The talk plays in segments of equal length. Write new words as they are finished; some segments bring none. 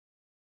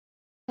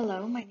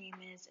Hello, my name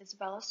is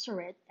Isabella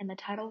Sirit, and the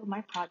title of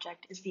my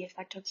project is The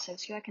Effect of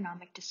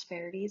Socioeconomic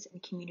Disparities in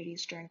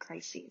Communities During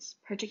Crises,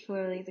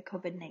 particularly the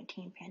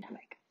COVID-19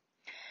 pandemic.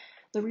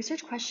 The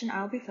research question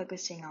I'll be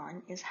focusing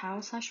on is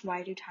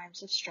how/why do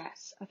times of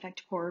stress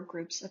affect poorer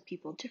groups of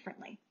people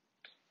differently?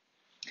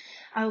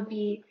 I will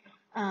be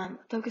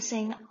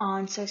focusing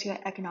on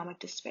socioeconomic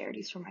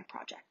disparities for my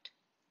project.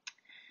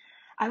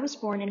 I was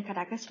born in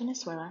Caracas,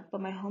 Venezuela, but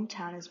my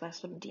hometown is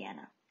Westwood,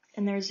 Indiana,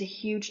 and there is a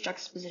huge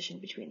juxtaposition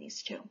between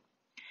these two.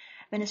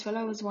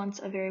 Venezuela was once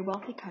a very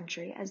wealthy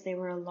country as they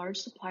were a large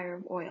supplier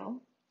of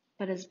oil,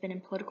 but has been in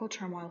political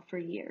turmoil for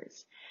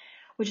years,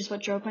 which is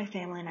what drove my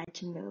family and I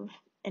to move,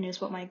 and is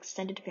what my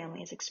extended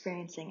family is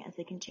experiencing as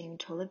they continue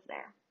to live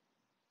there.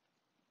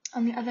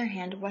 On the other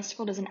hand,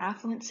 Westfield is an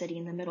affluent city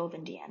in the middle of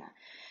Indiana.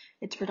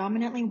 It's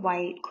predominantly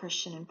white,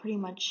 Christian, and pretty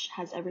much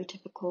has every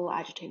typical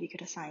adjective you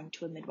could assign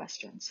to a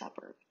Midwestern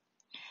suburb.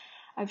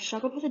 I've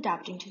struggled with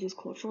adapting to these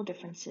cultural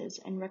differences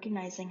and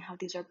recognizing how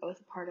these are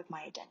both a part of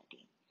my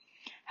identity.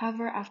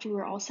 However, after we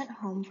were all sent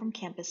home from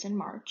campus in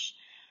March,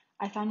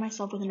 I found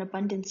myself with an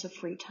abundance of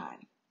free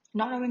time.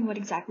 Not knowing what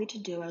exactly to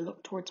do, I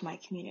looked towards my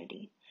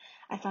community.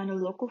 I found a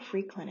local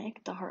free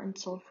clinic, the Heart and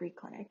Soul Free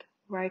Clinic,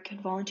 where I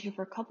could volunteer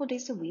for a couple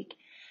days a week,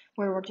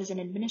 where I worked as an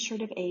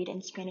administrative aide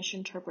and Spanish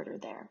interpreter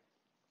there,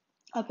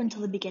 up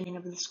until the beginning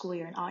of the school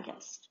year in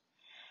August.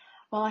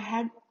 While I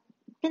had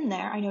been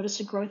there, I noticed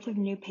a growth of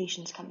new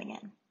patients coming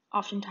in.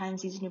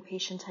 Oftentimes, these new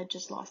patients had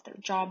just lost their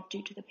job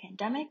due to the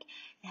pandemic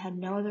and had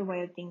no other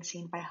way of being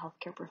seen by a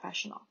healthcare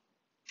professional,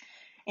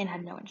 and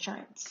had no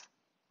insurance.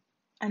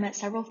 I met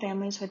several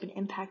families who had been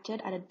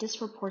impacted at a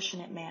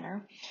disproportionate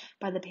manner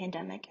by the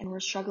pandemic and were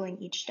struggling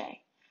each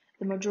day.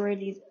 The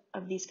majority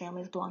of these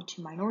families belonged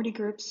to minority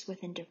groups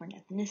within different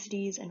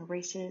ethnicities and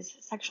races,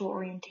 sexual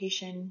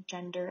orientation,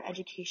 gender,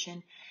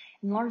 education,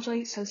 and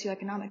largely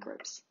socioeconomic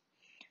groups.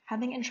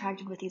 Having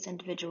interacted with these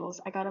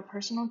individuals, I got a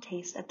personal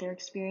taste at their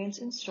experience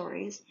and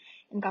stories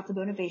and got the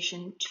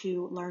motivation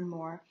to learn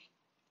more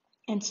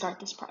and start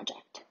this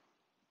project.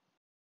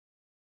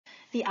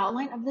 The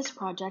outline of this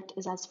project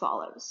is as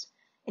follows: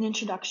 an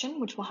introduction,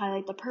 which will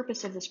highlight the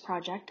purpose of this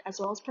project, as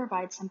well as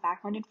provide some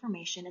background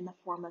information in the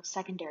form of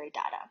secondary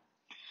data.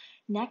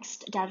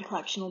 Next, data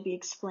collection will be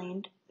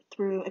explained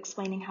through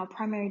explaining how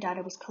primary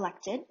data was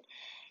collected.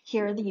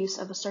 Here, the use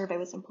of a survey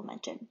was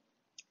implemented.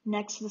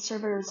 Next, the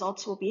survey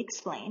results will be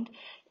explained,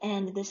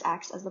 and this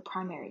acts as the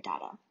primary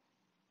data.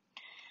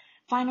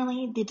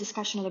 Finally, the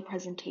discussion of the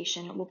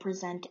presentation will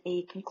present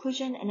a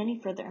conclusion and any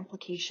further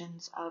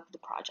implications of the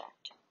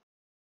project.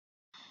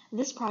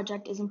 This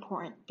project is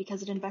important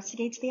because it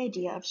investigates the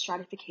idea of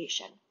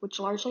stratification, which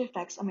largely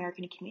affects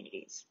American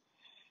communities.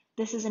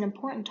 This is an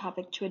important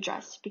topic to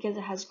address because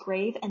it has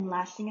grave and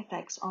lasting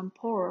effects on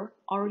poorer,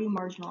 already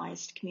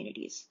marginalized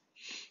communities.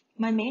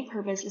 My main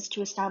purpose is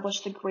to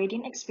establish the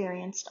gradient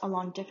experienced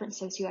along different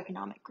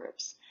socioeconomic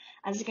groups,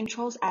 as it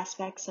controls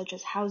aspects such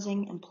as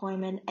housing,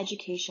 employment,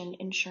 education,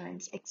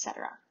 insurance,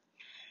 etc.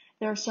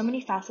 There are so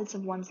many facets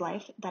of one's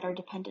life that are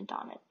dependent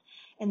on it,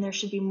 and there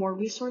should be more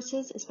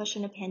resources,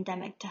 especially in a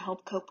pandemic, to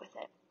help cope with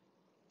it.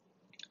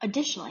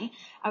 Additionally,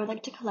 I would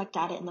like to collect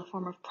data in the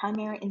form of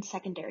primary and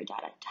secondary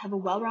data to have a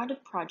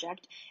well-rounded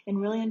project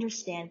and really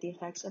understand the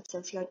effects of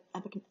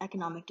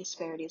socioeconomic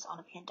disparities on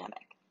a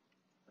pandemic.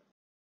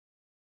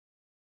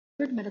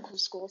 Harvard Medical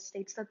School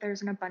states that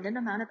there's an abundant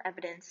amount of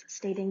evidence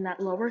stating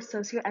that lower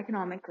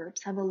socioeconomic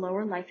groups have a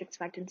lower life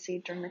expectancy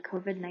during the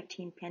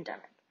COVID-19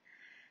 pandemic.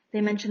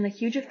 They mention the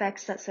huge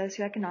effects that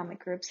socioeconomic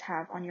groups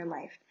have on your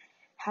life: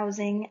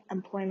 housing,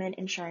 employment,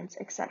 insurance,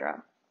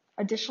 etc.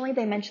 Additionally,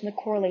 they mention the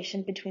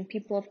correlation between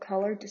people of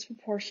color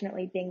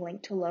disproportionately being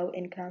linked to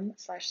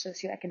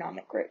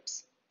low-income/socioeconomic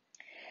groups.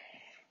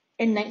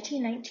 In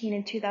 1919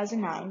 and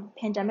 2009,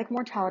 pandemic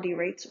mortality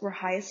rates were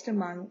highest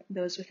among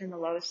those within the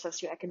lowest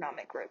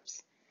socioeconomic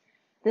groups.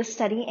 This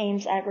study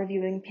aims at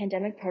reviewing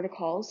pandemic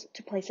protocols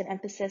to place an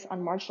emphasis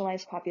on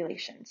marginalized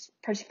populations,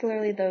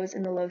 particularly those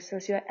in the low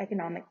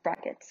socioeconomic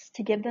brackets,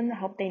 to give them the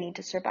help they need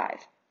to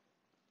survive.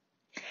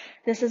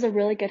 This is a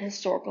really good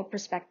historical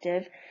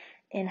perspective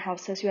in how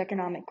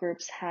socioeconomic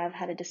groups have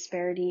had a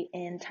disparity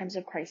in times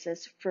of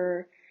crisis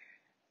for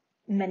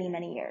many,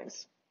 many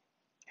years.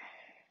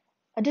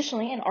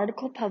 Additionally, an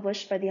article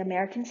published by the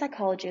American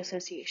Psychology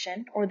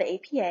Association, or the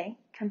APA,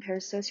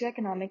 compares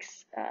socioeconomic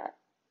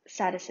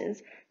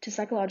statuses to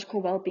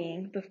psychological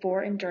well-being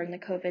before and during the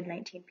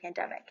COVID-19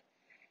 pandemic.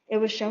 It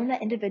was shown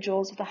that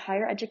individuals with a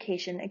higher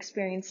education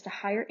experienced a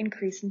higher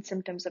increase in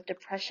symptoms of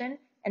depression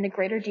and a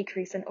greater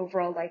decrease in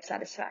overall life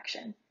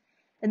satisfaction.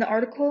 In the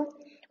article,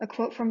 a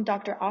quote from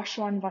Dr.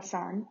 Ashwan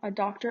Vasan, a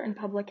doctor and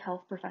public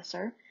health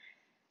professor,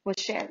 was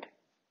shared.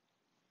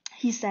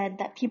 He said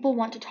that people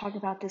want to talk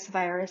about this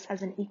virus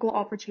as an equal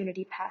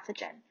opportunity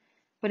pathogen,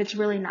 but it's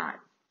really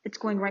not. It's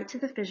going right to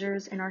the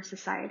fissures in our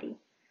society.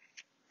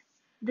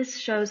 This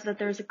shows that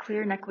there is a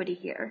clear inequity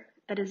here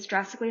that is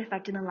drastically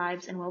affecting the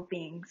lives and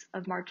well-beings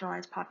of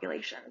marginalized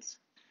populations.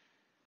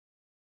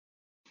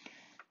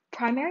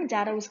 primary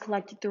data was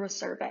collected through a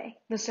survey.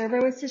 The survey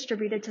was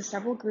distributed to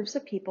several groups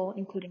of people,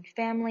 including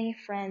family,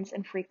 friends,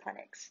 and free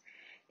clinics.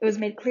 It was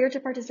made clear to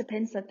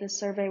participants that this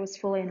survey was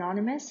fully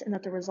anonymous and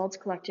that the results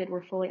collected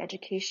were fully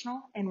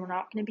educational and were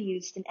not going to be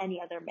used in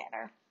any other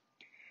manner.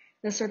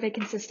 The survey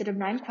consisted of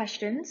 9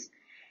 questions,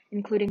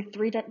 including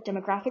 3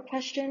 demographic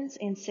questions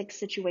and 6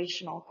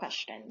 situational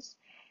questions,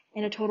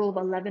 and a total of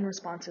 11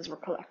 responses were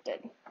collected.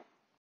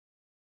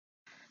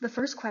 The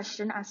first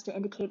question asked to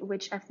indicate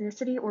which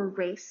ethnicity or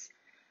race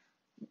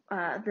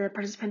the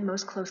participant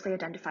most closely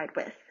identified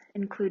with,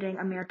 including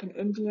American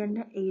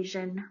Indian,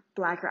 Asian,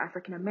 Black or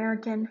African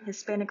American,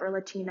 Hispanic or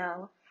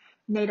Latino,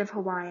 Native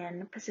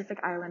Hawaiian, Pacific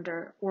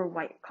Islander, or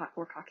white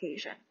or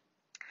Caucasian.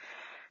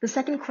 The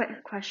second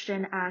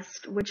question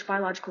asked which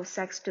biological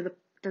sex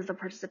does the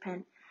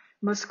participant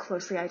most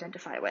closely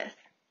identify with.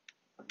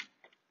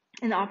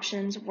 And the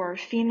options were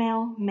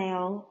female,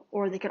 male,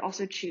 or they could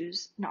also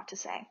choose not to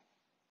say.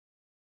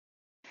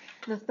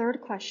 The third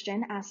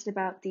question asked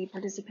about the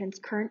participant's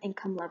current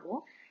income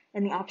level,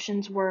 and the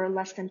options were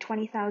less than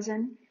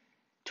 $20,000,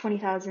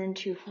 $20,000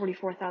 to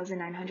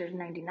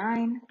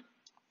 $44,999,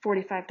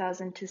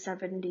 $45,000 to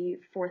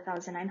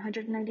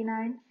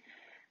 $74,999,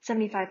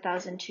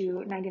 $75,000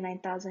 to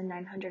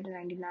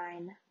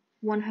 $99,999,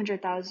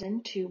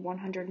 $100,000 to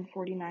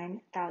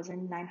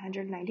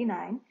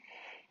 $149,999,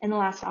 and the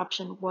last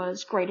option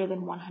was greater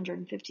than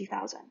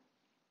 $150,000.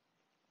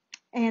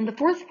 And the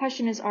fourth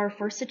question is our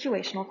first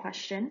situational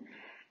question,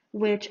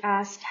 which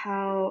asked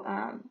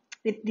how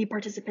the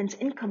participant's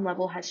income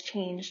level has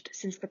changed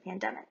since the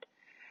pandemic.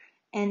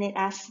 And it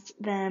asked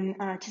them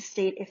to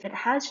state if it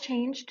has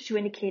changed to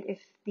indicate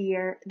if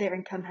their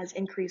income has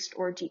increased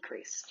or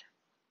decreased.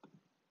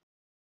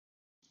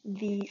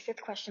 The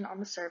fifth question on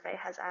the survey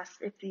has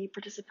asked if the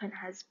participant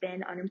has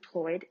been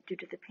unemployed due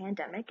to the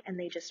pandemic, and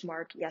they just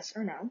mark yes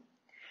or no.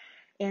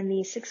 And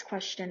the sixth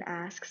question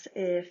asks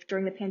if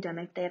during the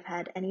pandemic they have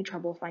had any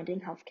trouble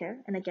finding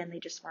healthcare, and again they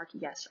just mark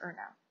yes or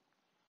no.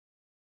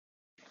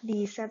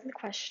 The seventh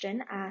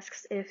question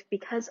asks if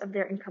because of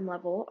their income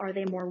level are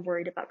they more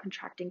worried about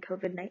contracting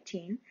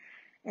COVID-19,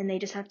 and they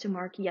just have to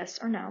mark yes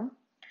or no.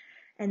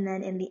 And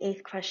then in the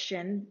eighth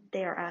question,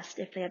 they are asked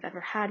if they have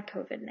ever had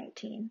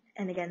COVID-19,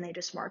 and again they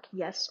just mark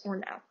yes or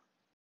no.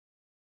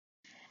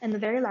 And the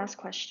very last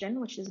question,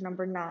 which is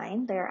number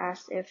 9, they are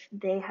asked if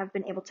they have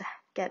been able to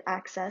get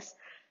access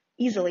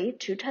easily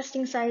to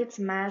testing sites,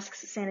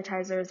 masks,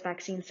 sanitizers,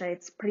 vaccine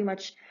sites, pretty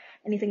much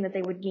anything that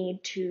they would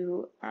need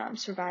to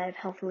survive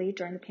healthily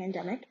during the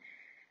pandemic.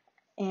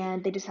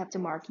 And they just have to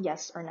mark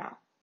yes or no.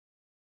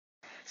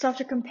 So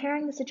after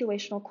comparing the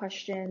situational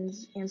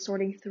questions and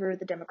sorting through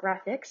the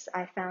demographics,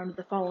 I found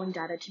the following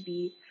data to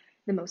be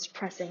the most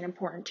pressing and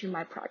important to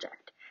my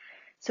project.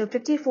 So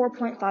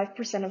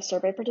 54.5% of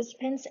survey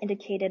participants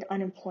indicated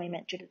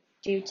unemployment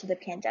due to the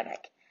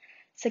pandemic.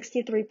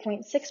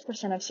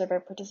 63.6% of survey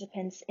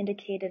participants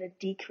indicated a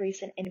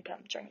decrease in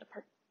income during the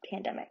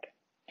pandemic.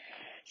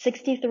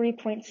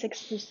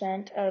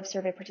 63.6% of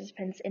survey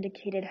participants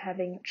indicated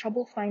having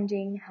trouble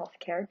finding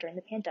healthcare during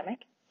the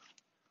pandemic.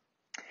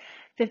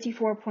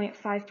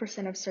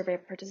 54.5% of survey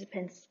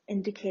participants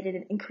indicated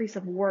an increase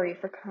of worry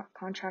for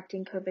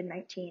contracting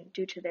COVID-19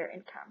 due to their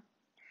income.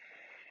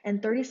 And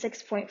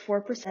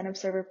 36.4% of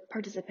survey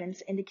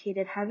participants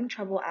indicated having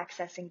trouble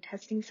accessing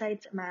testing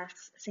sites,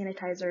 masks,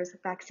 sanitizers,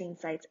 vaccine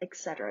sites,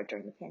 etc.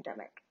 during the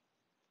pandemic.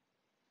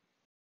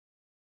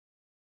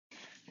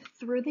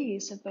 Through the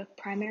use of both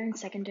primary and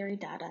secondary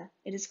data,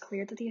 it is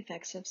clear that the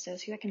effects of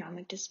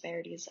socioeconomic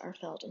disparities are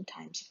felt in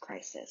times of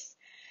crisis,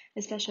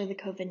 especially the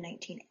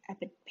COVID-19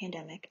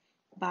 pandemic,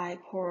 by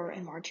poorer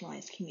and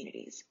marginalized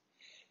communities.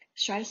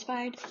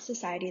 Stratified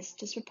societies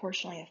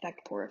disproportionately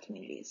affect poorer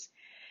communities.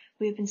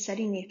 We have been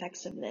studying the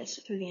effects of this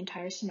through the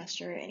entire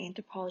semester in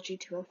Anthropology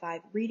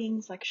 205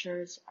 readings,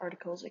 lectures,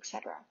 articles,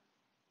 etc.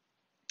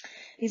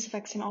 These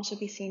effects can also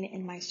be seen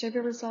in my survey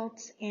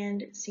results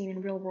and seen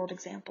in real-world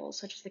examples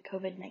such as the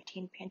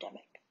COVID-19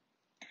 pandemic.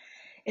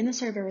 In the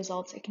survey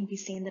results, it can be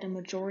seen that a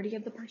majority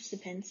of the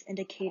participants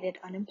indicated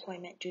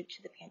unemployment due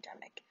to the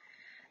pandemic,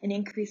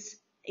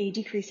 a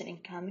decrease in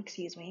income,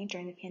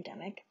 during the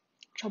pandemic,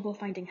 trouble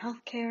finding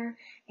healthcare,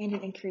 and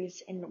an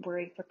increase in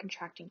worry for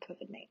contracting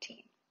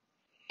COVID-19.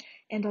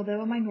 And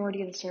although a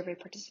minority of the survey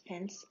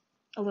participants,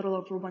 a little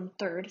over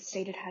 1/3,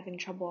 stated having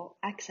trouble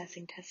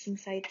accessing testing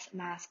sites,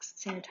 masks,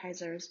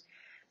 sanitizers,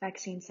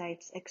 vaccine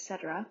sites,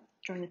 etc.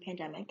 during the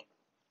pandemic,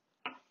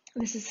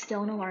 this is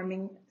still an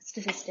alarming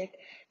statistic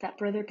that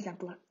further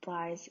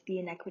exemplifies the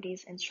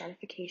inequities and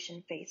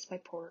stratification faced by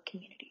poorer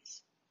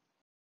communities.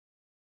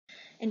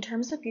 In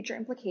terms of future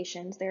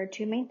implications, there are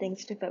 2 main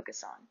things to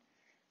focus on: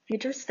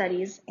 future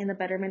studies and the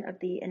betterment of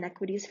the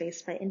inequities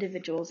faced by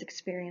individuals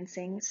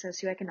experiencing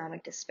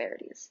socioeconomic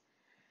disparities.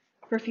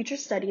 For future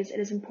studies, it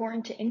is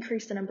important to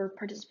increase the number of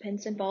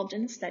participants involved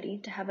in the study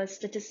to have a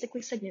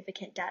statistically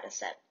significant data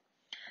set.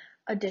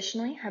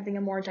 Additionally, having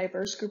a more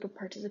diverse group of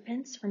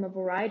participants from a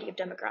variety of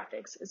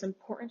demographics is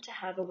important to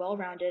have a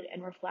well-rounded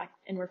and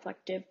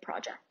reflective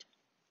project.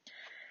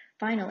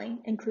 Finally,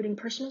 including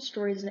personal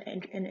stories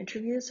and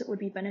interviews would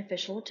be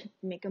beneficial to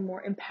make a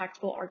more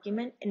impactful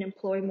argument and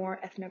employ more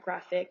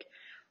ethnographic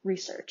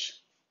research.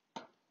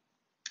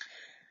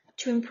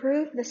 To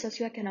improve the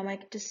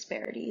socioeconomic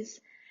disparities,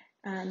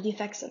 the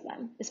effects of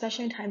them,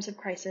 especially in times of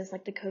crisis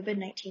like the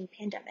COVID-19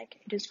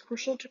 pandemic, it is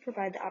crucial to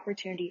provide the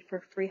opportunity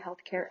for free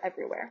healthcare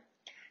everywhere.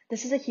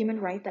 This is a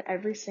human right that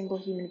every single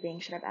human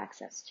being should have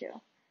access to.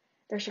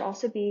 There should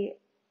also be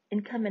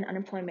income and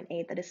unemployment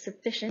aid that is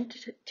sufficient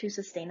to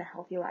sustain a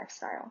healthy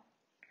lifestyle.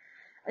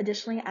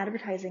 Additionally,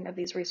 advertising of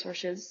these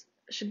resources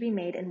should be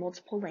made in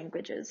multiple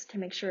languages to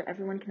make sure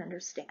everyone can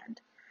understand,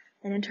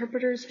 and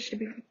interpreters should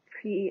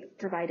be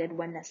provided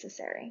when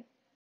necessary.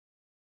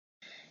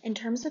 In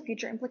terms of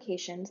future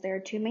implications, there are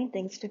two main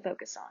things to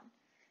focus on: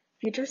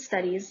 future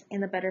studies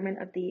and the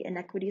betterment of the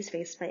inequities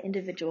faced by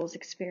individuals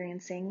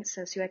experiencing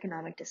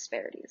socioeconomic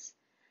disparities.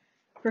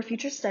 For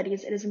future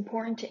studies, it is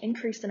important to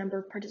increase the number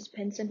of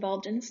participants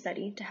involved in the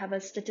study to have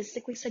a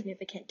statistically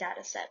significant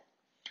data set.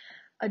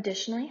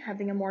 Additionally,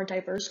 having a more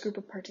diverse group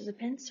of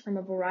participants from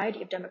a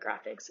variety of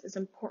demographics is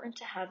important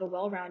to have a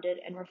well-rounded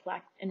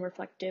and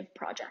reflective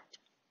project.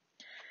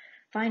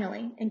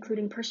 Finally,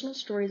 including personal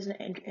stories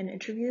and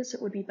interviews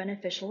would be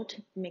beneficial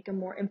to make a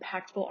more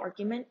impactful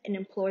argument and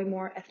employ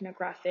more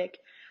ethnographic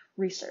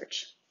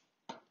research.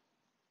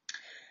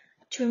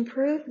 To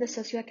improve the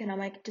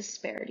socioeconomic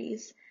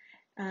disparities,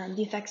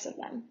 the effects of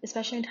them,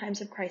 especially in times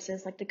of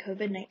crisis like the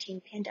COVID-19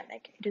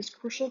 pandemic, it is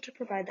crucial to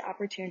provide the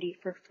opportunity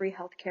for free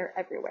healthcare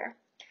everywhere.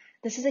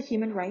 This is a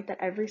human right that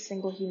every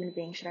single human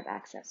being should have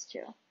access to.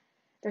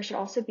 There should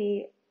also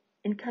be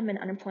income and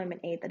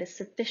unemployment aid that is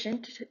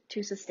sufficient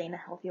to sustain a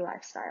healthy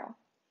lifestyle.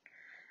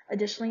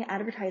 Additionally,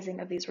 advertising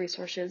of these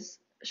resources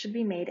should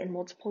be made in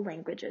multiple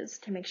languages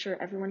to make sure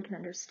everyone can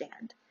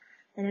understand,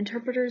 and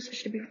interpreters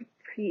should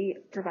be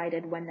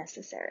provided when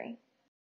necessary.